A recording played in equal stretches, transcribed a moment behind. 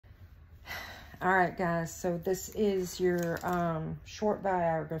All right, guys, so this is your short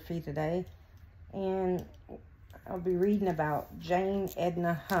biography today, and I'll be reading about Jane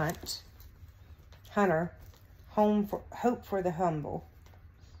Edna Hunter, Hope for the Humble.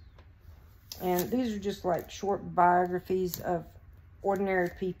 And these are just like short biographies of ordinary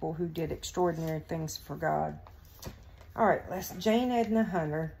people who did extraordinary things for God. All right, Jane Edna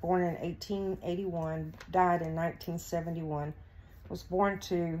Hunter, born in 1881, died in 1971, was born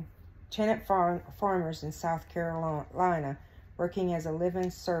to tenant farmers in South Carolina, working as a living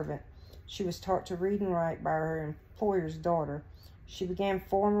servant. She was taught to read and write by her employer's daughter. She began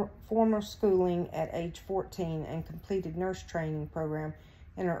formal schooling at age 14 and completed nurse training program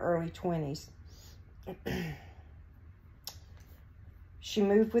in her early 20s. She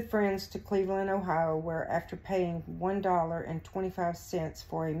moved with friends to Cleveland, Ohio, where after paying $1.25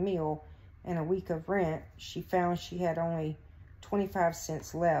 for a meal and a week of rent, she found she had only 25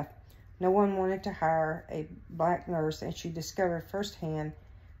 cents left. No one wanted to hire a black nurse, and she discovered firsthand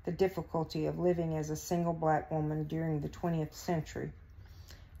the difficulty of living as a single black woman during the 20th century.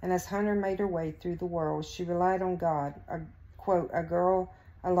 And as Hunter made her way through the world, she relied on God. Quote, "A girl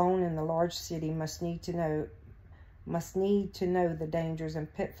alone in the large city must need to know the dangers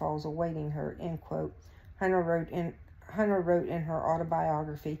and pitfalls awaiting her," end quote. Hunter wrote in her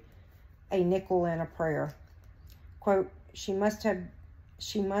autobiography, A Nickel and a Prayer. Quote,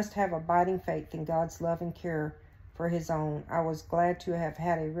 She must have abiding faith in God's love and care for his own. I was glad to have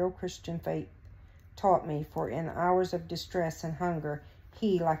had a real Christian faith taught me, for in hours of distress and hunger,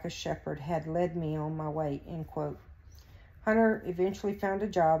 he, like a shepherd, had led me on my way," end quote. Hunter eventually found a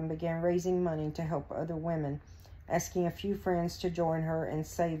job and began raising money to help other women, asking a few friends to join her in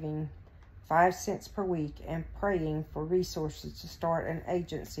saving 5 cents per week and praying for resources to start an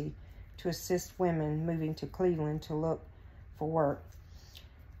agency to assist women moving to Cleveland to look for work.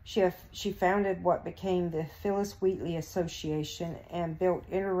 She founded what became the Phyllis Wheatley Association and built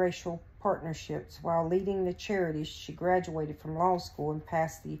interracial partnerships. While leading the charities, she graduated from law school and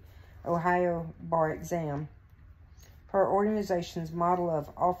passed the Ohio bar exam. Her organization's model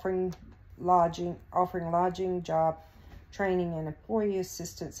of offering lodging, job training, and employee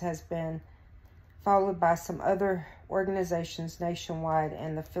assistance has been followed by some other organizations nationwide,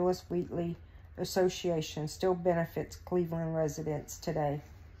 and the Phyllis Wheatley Association still benefits Cleveland residents today.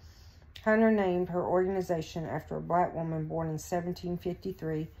 Hunter named her organization after a black woman born in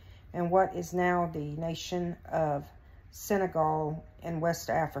 1753 in what is now the nation of Senegal in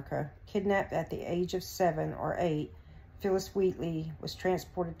West Africa. Kidnapped at the age of 7 or 8, Phyllis Wheatley was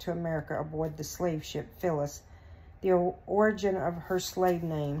transported to America aboard the slave ship Phyllis, the origin of her slave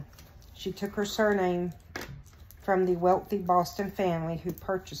name. She took her surname from the wealthy Boston family who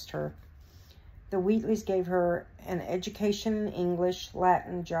purchased her. The Wheatleys gave her an education in English,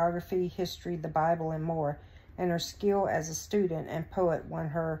 Latin, geography, history, the Bible, and more, and her skill as a student and poet won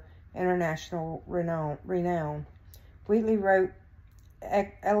her international renown. Wheatley wrote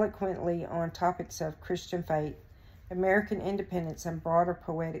eloquently on topics of Christian faith, American independence, and broader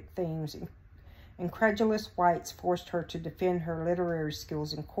poetic themes. Incredulous whites forced her to defend her literary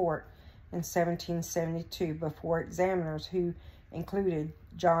skills in court in 1772 before examiners who included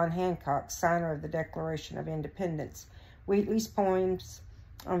John Hancock, signer of the Declaration of Independence. Wheatley's poems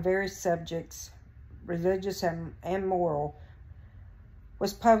on various subjects, religious and moral,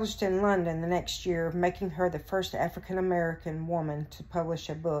 was published in London the next year, making her the first African-American woman to publish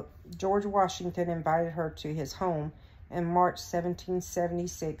a book. George Washington invited her to his home in March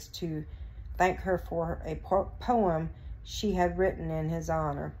 1776 to thank her for a poem she had written in his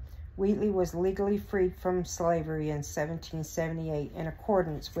honor. Wheatley was legally freed from slavery in 1778 in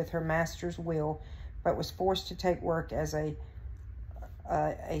accordance with her master's will, but was forced to take work as a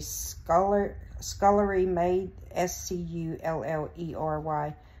scullery maid,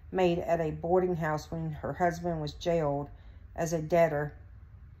 SCULLERY, maid at a boarding house when her husband was jailed as a debtor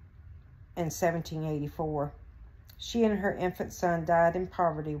in 1784. She and her infant son died in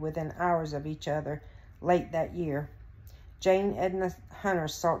poverty within hours of each other late that year. Jane Edna Hunter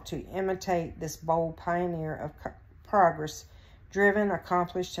sought to imitate this bold pioneer of progress, driven,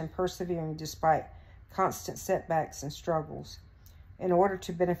 accomplished, and persevering despite constant setbacks and struggles, in order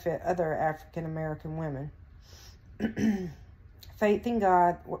to benefit other African-American women. Faith in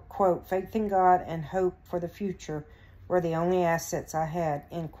God, quote, "Faith in God and hope for the future were the only assets I had,"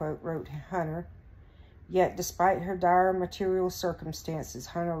 end quote, wrote Hunter. Yet, despite her dire material circumstances,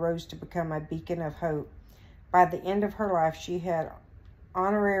 Hunter rose to become a beacon of hope. By the end of her life, she had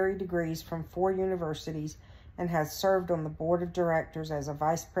honorary degrees from 4 universities and has served on the board of directors as a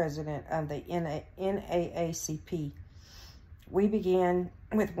vice president of the NAACP. We began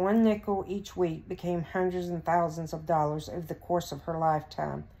with 1 nickel each week, became hundreds and thousands of dollars over the course of her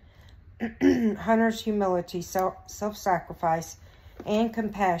lifetime. Hunter's humility, self-sacrifice, and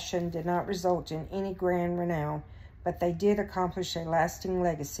compassion did not result in any grand renown, but they did accomplish a lasting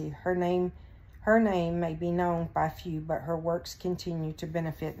legacy. Her name may be known by few, but her works continue to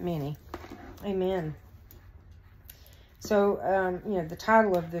benefit many. Amen. So, you know, the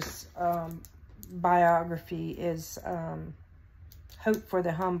title of this biography is Hope for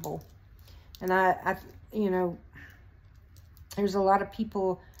the Humble. And I, you know, there's a lot of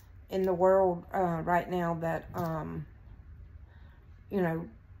people in the world right now that, you know,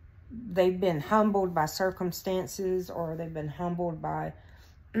 they've been humbled by circumstances, or they've been humbled by,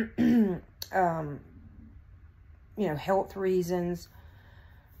 you know, health reasons,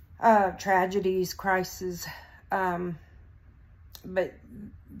 tragedies, crises. But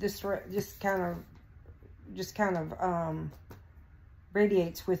this just kind of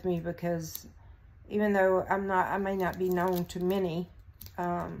radiates with me, because even though I may not be known to many, you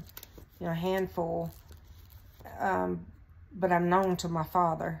know, a handful, but I'm known to my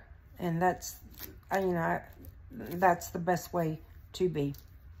Father, and that's, you know, that's the best way to be.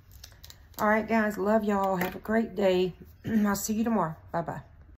 All right, guys, love y'all. Have a great day. I'll see you tomorrow. Bye-bye.